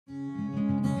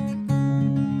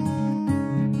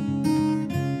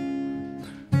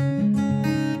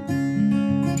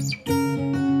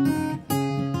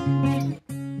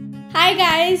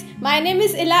My name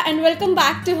is Ila and welcome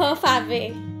back to Her Fab Way.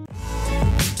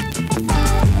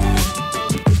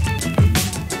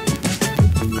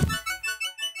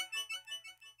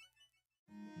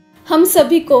 हम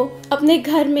सभी को अपने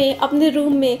घर में, अपने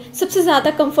रूम में सबसे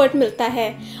ज़्यादा कंफर्ट मिलता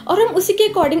है और हम उसी के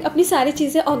अकॉर्डिंग अपनी सारी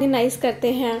चीज़ें ऑर्गेनाइज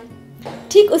करते हैं।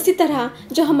 ठीक उसी तरह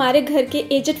जो हमारे घर के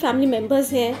एजड फैमिली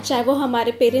मेम्बर्स हैं, चाहे वो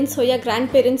हमारे पेरेंट्स हो या ग्रैंड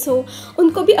पेरेंट्स हो,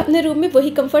 उनको भी अपने रूम में वही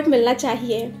कंफर्ट मिलना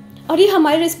चाहिए और ये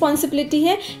हमारी रिस्पॉन्सिबिलिटी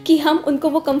है कि हम उनको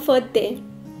वो कंफर्ट दें।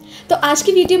 तो आज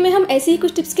की वीडियो में हम ऐसे ही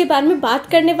कुछ टिप्स के बारे में बात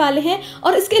करने वाले हैं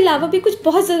और इसके अलावा भी कुछ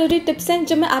बहुत ज़रूरी टिप्स हैं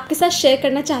जो मैं आपके साथ शेयर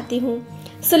करना चाहती हूँ।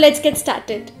 So let's get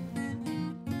started.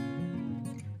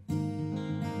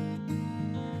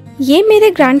 ये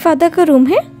मेरे ग्रैंडफादर का रूम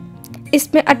है।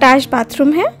 इसमें अटैच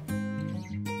बाथरूम है।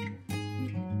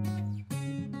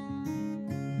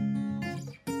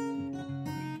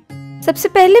 सबसे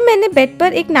पहले मैंने बेड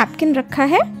पर एक नैपकिन रखा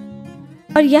है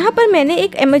और यहाँ पर मैंने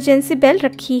एक इमरजेंसी बेल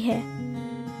रखी है।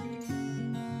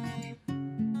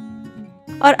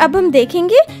 और अब हम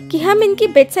देखेंगे कि हम इनकी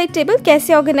बेड साइड टेबल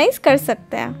कैसे ऑर्गेनाइज कर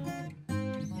सकते हैं।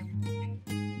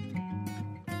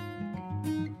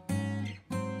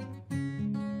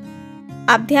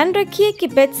 आप ध्यान रखिए कि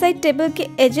बेड साइड टेबल के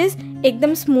एजेस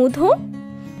एकदम स्मूथ हो,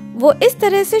 वो इस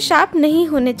तरह से शार्प नहीं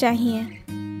होने चाहिए।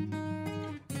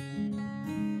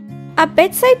 आप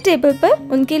बेड साइड टेबल पर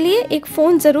उनके लिए एक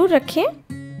फोन जरूर रखें।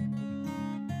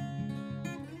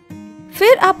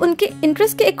 फिर आप उनके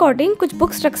इंटरेस्ट के अकॉर्डिंग कुछ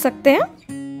बुक्स रख सकते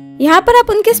हैं। यहाँ पर आप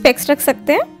उनके स्पेक्स रख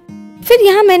सकते हैं। फिर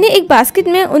यहाँ मैंने एक बास्केट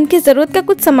में उनकी जरूरत का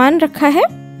कुछ सामान रखा है।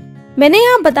 मैंने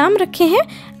यहाँ बादाम रखे हैं।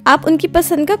 आप उनकी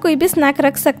पसंद का कोई भी स्नैक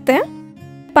रख सकते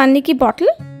हैं। पानी की बोतल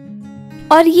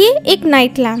और ये एक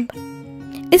नाइट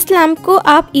लैम्प। इस लैम्प को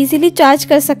आप इजीली चार्ज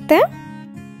कर सकते हैं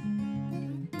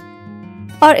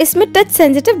और इसमें टच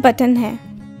सेंसिटिव बटन है।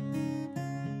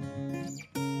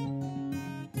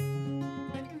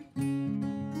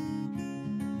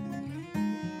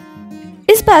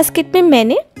 इस बास्केट में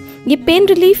मैंने ये पेन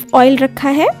रिलीफ ऑयल रखा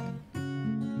है,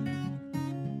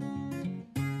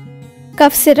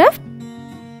 कफ सिरप,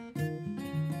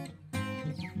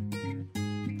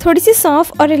 थोड़ी सी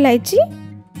सौंफ और इलायची,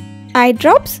 eye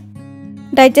drops,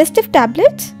 digestive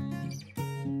tablets,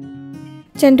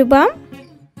 Chandu balm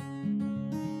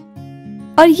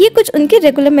और ये कुछ उनके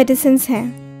रेगुलर मेडिसिन्स हैं।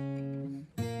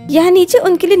 यहाँ नीचे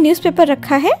उनके लिए न्यूज़पेपर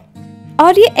रखा है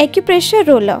और ये एक्यूप्रेशर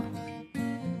रोलर।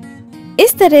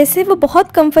 इस तरह से वो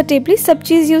बहुत कंफर्टेबली सब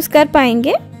चीज यूज कर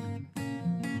पाएंगे।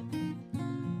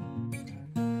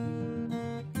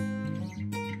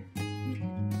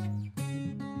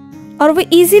 और वो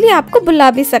इजीली आपको बुला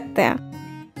भी सकते हैं।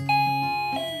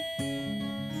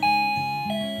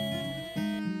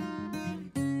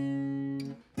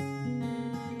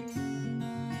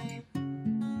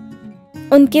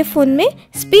 उनके फोन में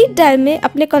स्पीड डायल में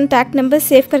अपने कॉन्टैक्ट नंबर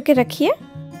सेव करके रखिए।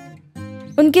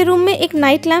 उनके रूम में एक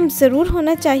नाइट लैम्प जरूर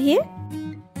होना चाहिए।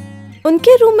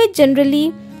 उनके रूम में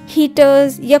जनरली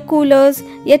हीटर्स या कूलर्स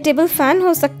या टेबल फैन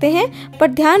हो सकते हैं, पर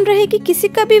ध्यान रहे कि किसी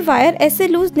का भी वायर ऐसे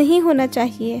लूज नहीं होना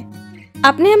चाहिए।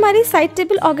 आपने हमारी साइड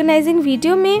टेबल ऑर्गेनाइजिंग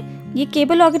वीडियो में ये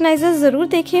केबल ऑर्गेनाइजर जरूर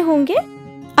देखे होंगे।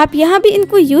 आप यहाँ भी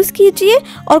इनको यूज कीजिए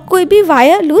और कोई भी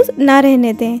वायर लूज ना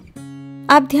रहने दें।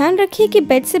 आप ध्यान रखिए कि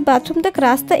बेड से बाथरूम तक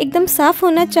रास्ता एकदम साफ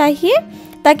होना चाहिए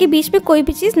ताकि बीच में कोई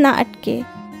भी चीज ना अटके।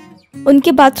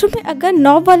 उनके बाथरूम में अगर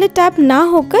नॉब वाले टैप ना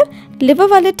होकर लिवर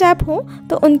वाले टैप हो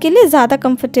तो उनके लिए ज्यादा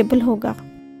कंफर्टेबल होगा।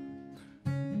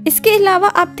 इसके अलावा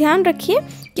आप ध्यान रखिए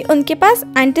कि उनके पास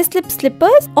एंटी स्लिप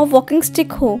स्लीपर्स और वॉकिंग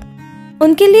स्टिक हो।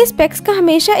 उनके लिए स्पेक्स का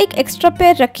हमेशा एक एक्स्ट्रा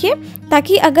पेयर रखिए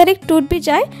ताकि अगर एक टूट भी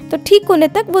जाए तो ठीक होने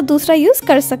तक वो दूसरा यूज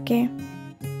कर सके।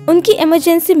 उनकी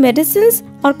इमरजेंसी मेडिसिन्स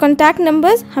और कॉन्टैक्ट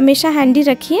नंबर्स हमेशा हैंडी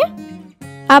रखिए।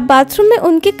 आप बाथरूम में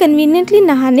उनके कन्वीनियंटली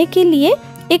नहाने के लिए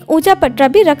एक ऊंचा पटरा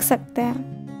भी रख सकते हैं।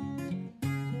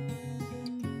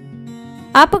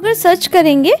 आप अगर सर्च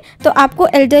करेंगे तो आपको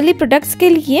एल्डरली प्रोडक्ट्स के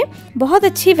लिए बहुत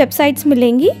अच्छी वेबसाइट्स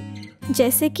मिलेंगी,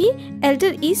 जैसे कि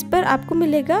एल्डर ईस्ट पर आपको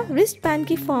मिलेगा रिस्ट बैंड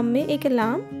की फॉर्म में एक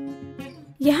अलार्म।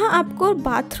 यहाँ आपको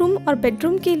बाथरूम और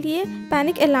बेडरूम के लिए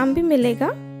पैनिक अलार्म भी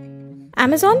मिलेगा।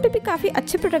 Amazon पे भी काफ़ी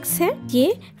अच्छे प्रोडक्ट्स हैं।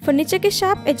 ये फर्नीचर के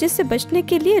शार्प एजेस से बचने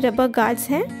के लिए रबर गार्ड्स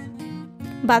हैं।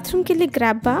 बाथरूम के लिए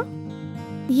ग्रैब बार।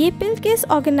 ये पिल केस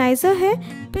ऑर्गेनाइजर है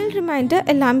पिल रिमाइंडर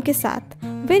अलार्म के साथ,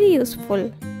 वेरी यूजफुल।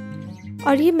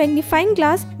 और ये मैग्नीफाइंग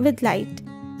ग्लास विद लाइट।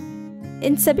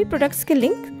 इन सभी प्रोडक्ट्स के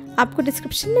लिंक आपको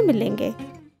डिस्क्रिप्शन में मिलेंगे।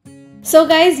 सो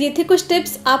गाइज, ये थे कुछ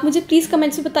टिप्स। आप मुझे प्लीज़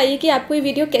कमेंट्स में बताइए कि आपको ये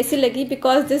वीडियो कैसी लगी,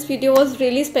 because this video was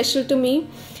really special to me.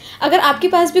 अगर आपके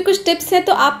पास भी कुछ टिप्स हैं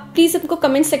तो आप प्लीज़ हमको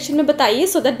कमेंट सेक्शन में बताइए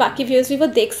सो दैट बाकी व्यूअर्स भी वो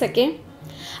देख सकें।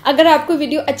 अगर आपको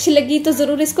वीडियो अच्छी लगी तो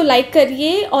ज़रूर इसको लाइक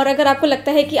करिए, और अगर आपको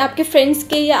लगता है कि आपके फ्रेंड्स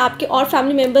के या आपके और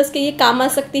फैमिली मेम्बर्स के ये काम आ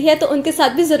सकती है तो उनके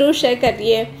साथ भी ज़रूर शेयर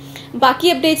करिए। बाकी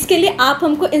अपडेट्स के लिए आप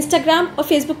हमको इंस्टाग्राम और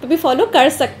फेसबुक पर भी फॉलो कर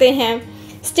सकते हैं।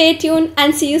 Stay tune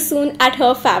and C you soon at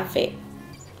her fab way.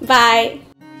 Bye.